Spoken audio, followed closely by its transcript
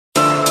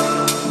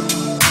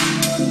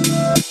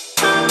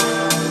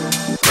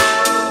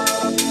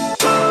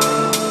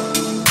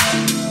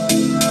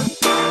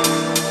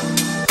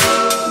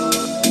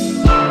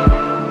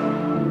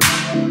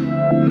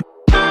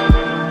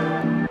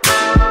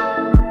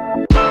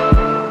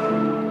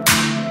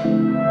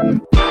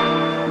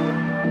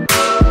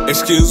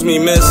Excuse me,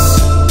 miss,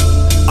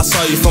 I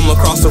saw you from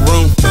across the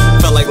room.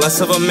 Felt like less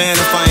of a man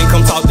if I ain't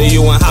come talk to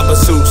you in hot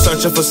pursuit.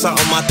 Searching for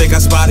something, I think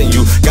I spotted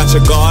you. Got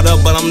your guard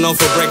up, but I'm known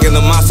for breaking the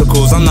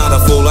obstacles. I'm not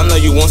a fool, I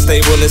know you want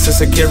stableness and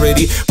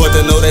security, but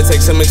to know that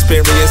takes some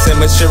experience and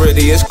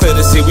maturity. It's clear to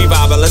see we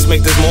vibing, let's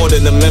make this more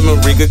than a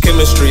memory. Good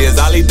chemistry as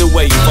I lead the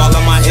way, you follow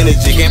my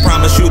energy. Can't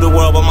promise you the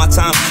world, but my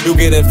time, you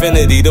get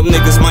infinity. Them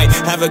niggas might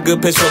have a good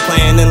pitch for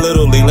playing in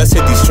Little League. Let's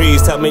hit these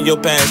trees, tell me your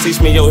past,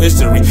 teach me your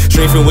history.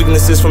 Strength and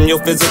weaknesses from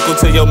your physical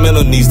to your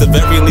mental needs. The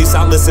very least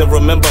I listen,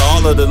 remember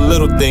all of the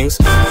little things.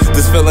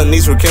 This feeling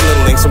needs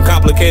rekindling. Some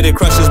complicated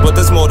crushes, but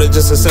there's more than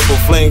just a simple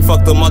fling.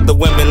 Fuck them other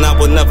women, I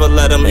would never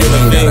let them intervene.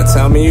 You ain't gotta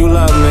tell me you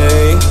love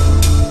me.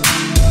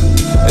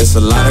 It's a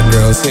lot of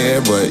girls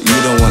here, but you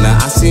the one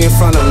that I see in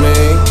front of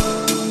me.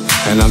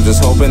 And I'm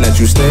just hoping that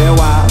you stay a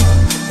while,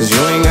 cause you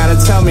ain't gotta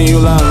tell me you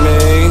love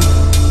me.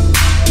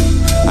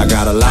 I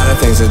got a lot of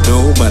things to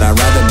do, but I'd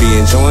rather be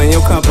enjoying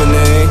your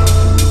company.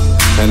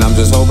 And I'm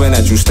just hoping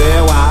that you stay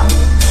a while,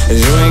 cause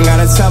you ain't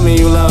gotta tell me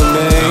you love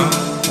me.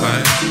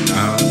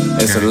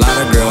 It's a lot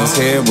of girls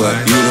here, but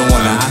you the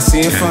one that I see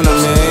in front of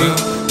me.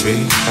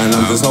 And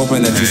I'm just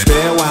hoping that you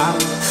stay a while,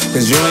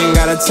 cause you ain't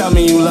gotta tell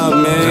me you love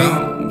me.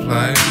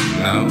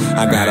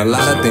 I got a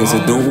lot of things to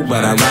do,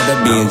 but I'd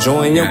rather be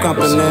enjoying your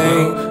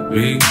company.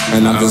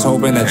 And I'm just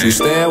hoping that you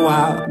stay a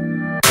while.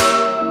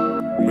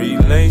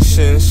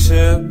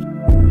 Relationships,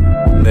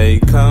 they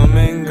come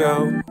and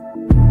go.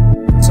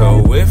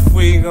 So if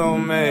we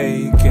gon'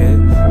 make it,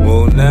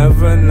 we'll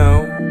never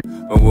know.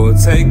 But we'll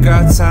take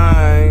our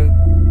time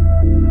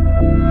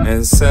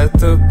and set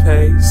the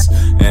pace.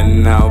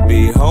 And I'll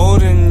be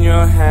holding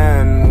your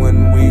hand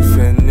when we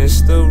finish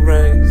the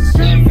race.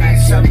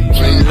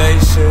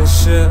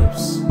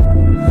 Relationships,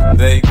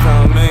 they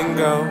come and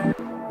go.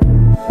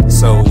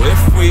 So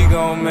if we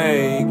gon'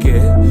 make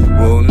it,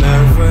 we'll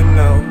never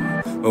know.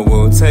 But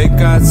we'll take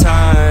our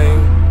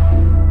time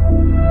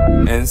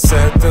and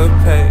set the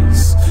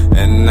pace.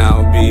 And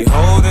I'll be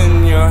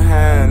holding your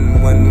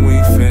hand when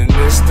we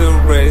finish the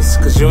race.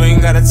 Cause you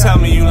ain't gotta tell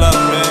me you love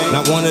me.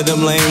 Not one of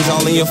them lames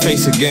all in your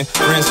face again.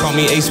 Friends call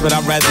me Ace, but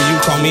I'd rather you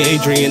call me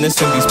Adrian. There's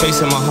empty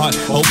space in my heart,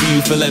 hoping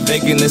you feel that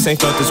vacantness.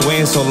 Ain't felt this way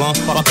in so long.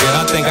 Fuck it,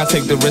 I think I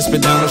take the risk,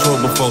 been down this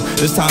road before.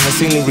 This time the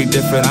scenery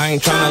different, I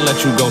ain't tryna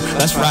let you go.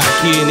 Let's ride,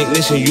 key in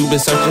ignition, you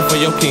been searching for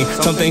your king.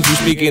 Some things you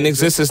speak in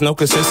existence, no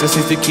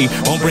consistency's the key.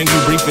 Won't bring you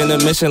brief in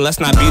the mission, let's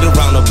not beat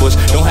around the bush.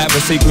 Don't have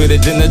a secret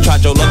agenda,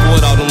 tried your luck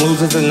with all them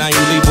losers and now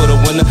you leave with a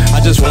winner.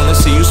 I just wanna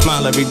see you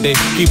smile every day,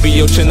 keeping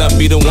your chin up,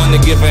 be the one to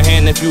give a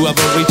hand if you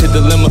ever reach a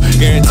dilemma.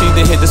 Guaranteed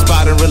to hit the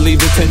spot and relieve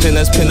the tension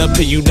that's pinned up,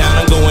 pin you down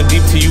and going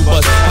deep till you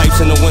bust pipes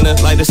in the winter.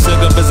 Light a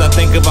cigarette as I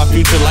think about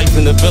future life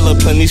in the villa.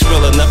 Plenty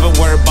thriller, never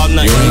worry about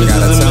nothing. You ain't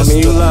gotta tell me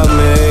you love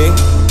me.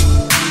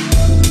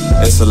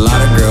 It's a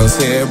lot of girls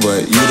here,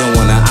 but you the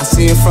one that I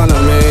see in front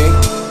of me.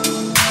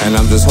 And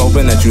I'm just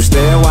hoping that you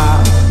stay a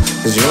while,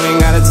 cause you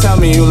ain't gotta tell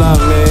me you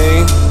love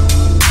me.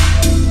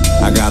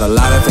 I got a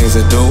lot of things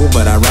to do,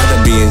 but I'd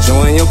rather be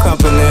enjoying your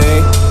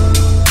company.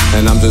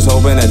 And I'm just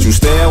hoping that you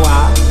stay a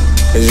while,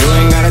 cause you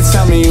ain't gotta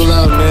tell me you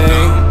love me.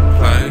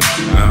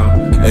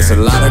 It's a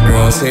lot of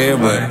girls here,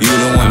 but you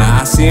the one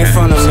that I see in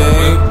front of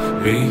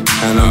me.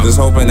 And I'm just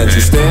hoping that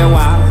you stay a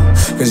while,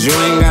 cause you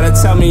ain't gotta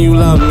tell me you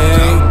love me.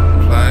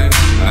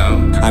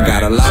 I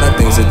got a lot of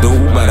things to do,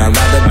 but I'd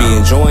rather be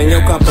enjoying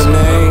your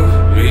company.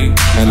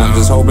 And I'm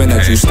just hoping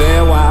that you stay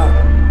a while.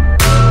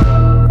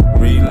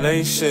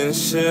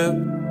 Relationship,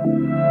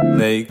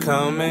 they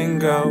come and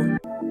go.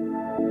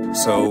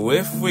 So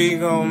if we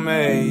gon'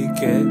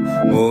 make it,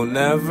 we'll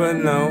never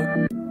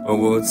know. But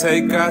we'll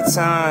take our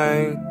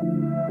time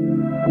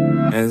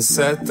and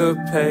set the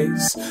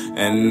pace.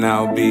 And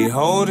I'll be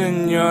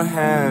holding your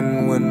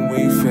hand when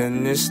we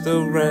finish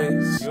the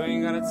race. You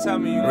ain't gotta tell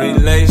me you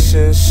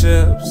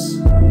relationships,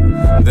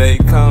 they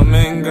come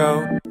and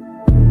go.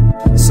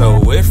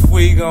 So if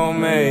we gon'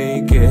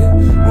 make it,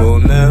 we'll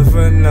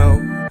never know.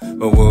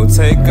 But we'll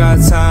take our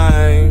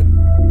time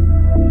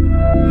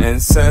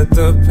and set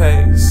the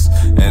pace.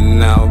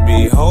 And I'll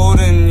be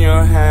holding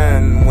your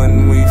hand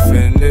when we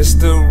finish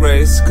the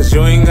race. Cause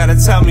you ain't gotta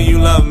tell me you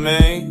love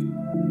me.